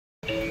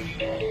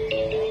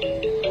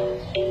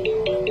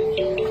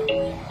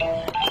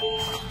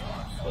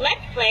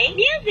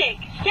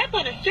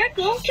Step on a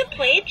circle to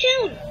play a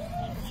tune.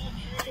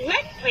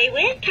 Let's play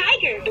with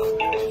tiger.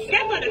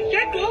 Step on a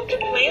circle to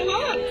play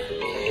along.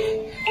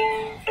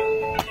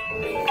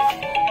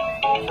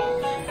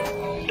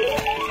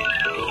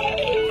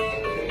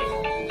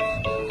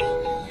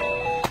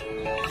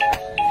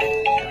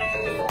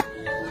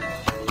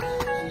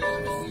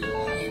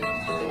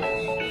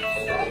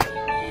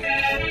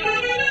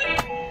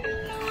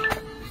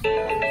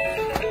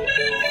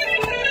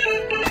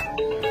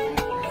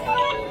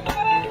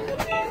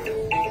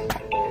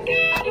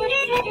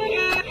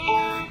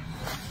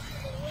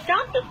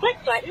 Stop the foot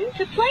button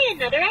to play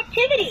another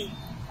activity.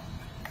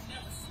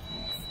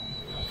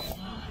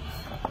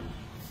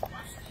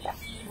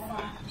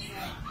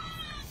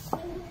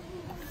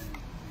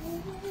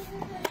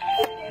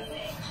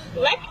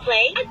 Let's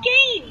play a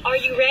game. Are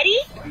you ready?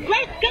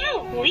 Let's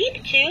go.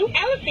 Leap to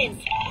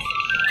elephant.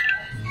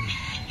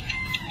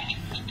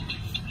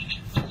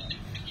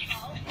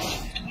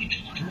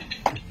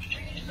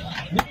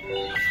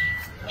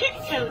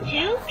 Tiptoe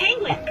to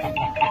penguin.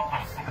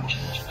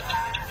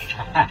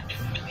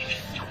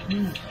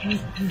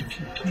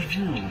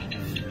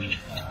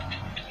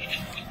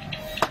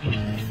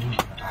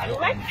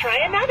 Let's try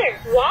another.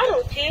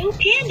 Waddle to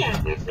panda.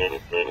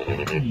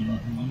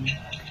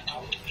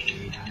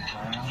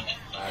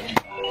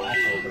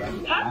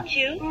 Hop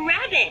to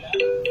rabbit.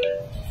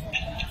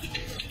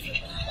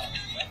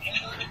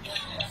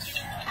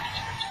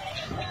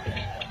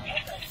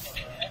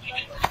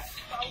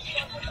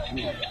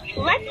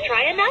 Let's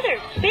try another.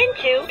 Spin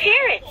to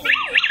parrot.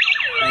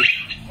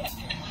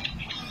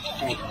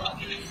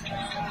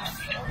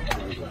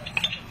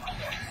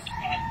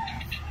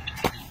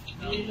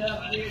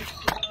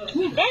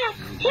 That's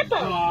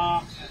hippo.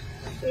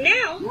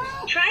 Now,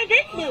 try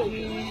this move.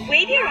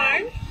 Wave your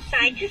arms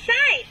side to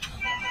side.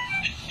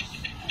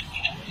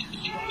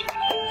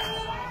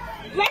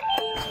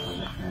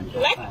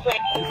 Let's play.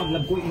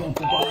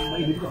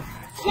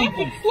 Let's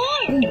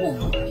explore.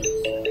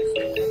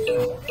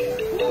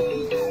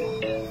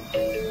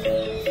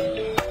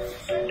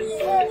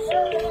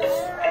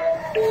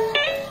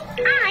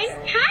 I'm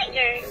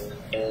tiger.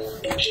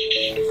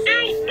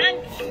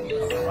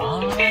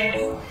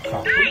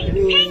 I'm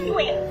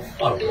penguin.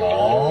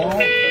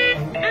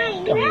 I'm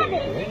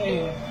rabbit.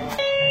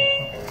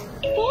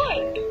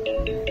 4.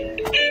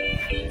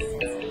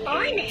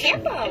 I'm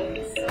hippo.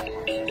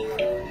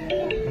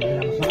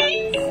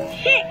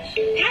 6.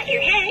 Pat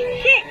your head.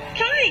 6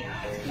 times.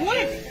 1,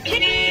 2.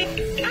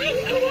 I'm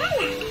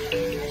koala.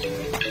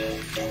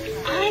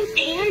 I'm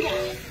panda.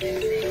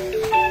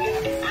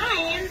 I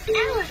am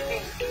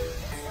elephant.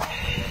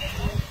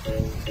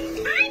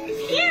 I'm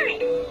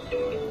parrot.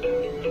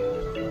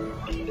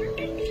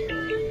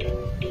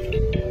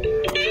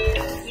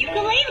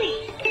 Ukulele.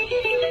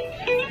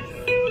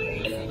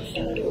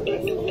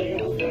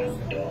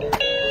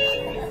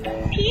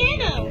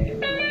 Piano.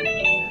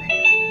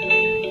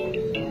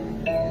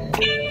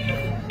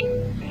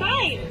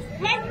 5.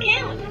 Let's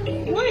count.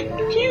 1,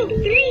 2,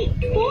 3,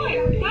 4,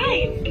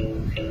 5.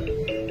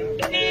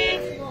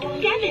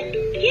 7.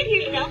 Give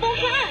yourself a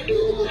hug.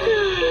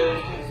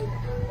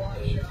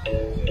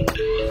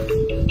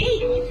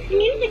 8.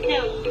 Music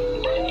notes.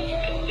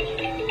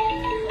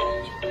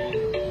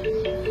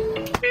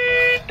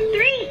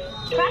 3.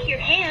 Clap your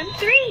hands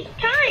 3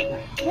 times.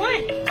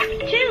 1,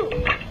 2,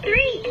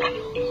 3.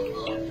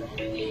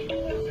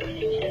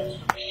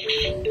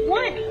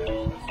 1.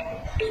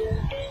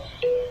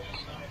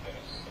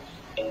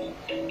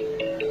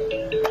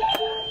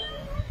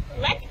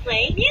 Let's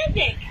play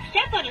music.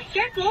 Step on a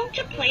circle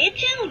to play a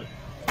tune.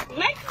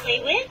 Let's play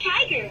with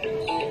tiger.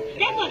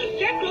 Step on a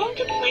circle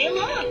to play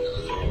along.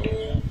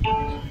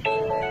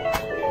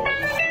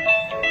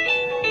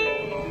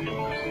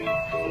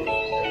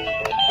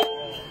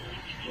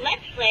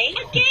 Let's play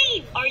a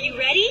game. Are you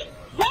ready?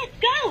 Let's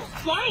go.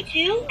 Fly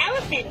to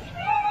elephant.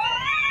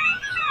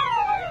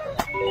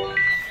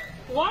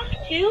 Walk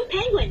to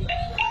penguin.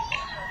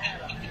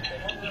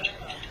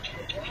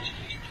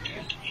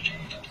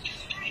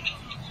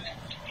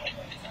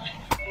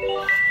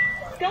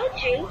 Go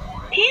to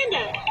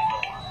panda.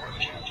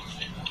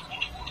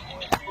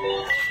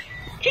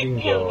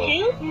 Tiptoe to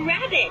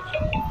rabbit.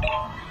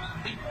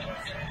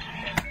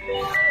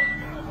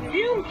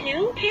 Zoom to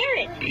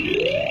parrot.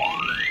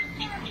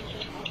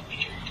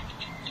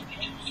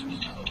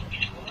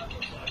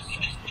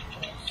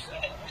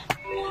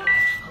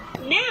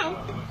 Now,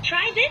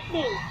 try this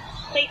move.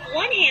 Place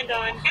one hand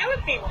on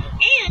elephant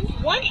and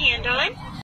one hand on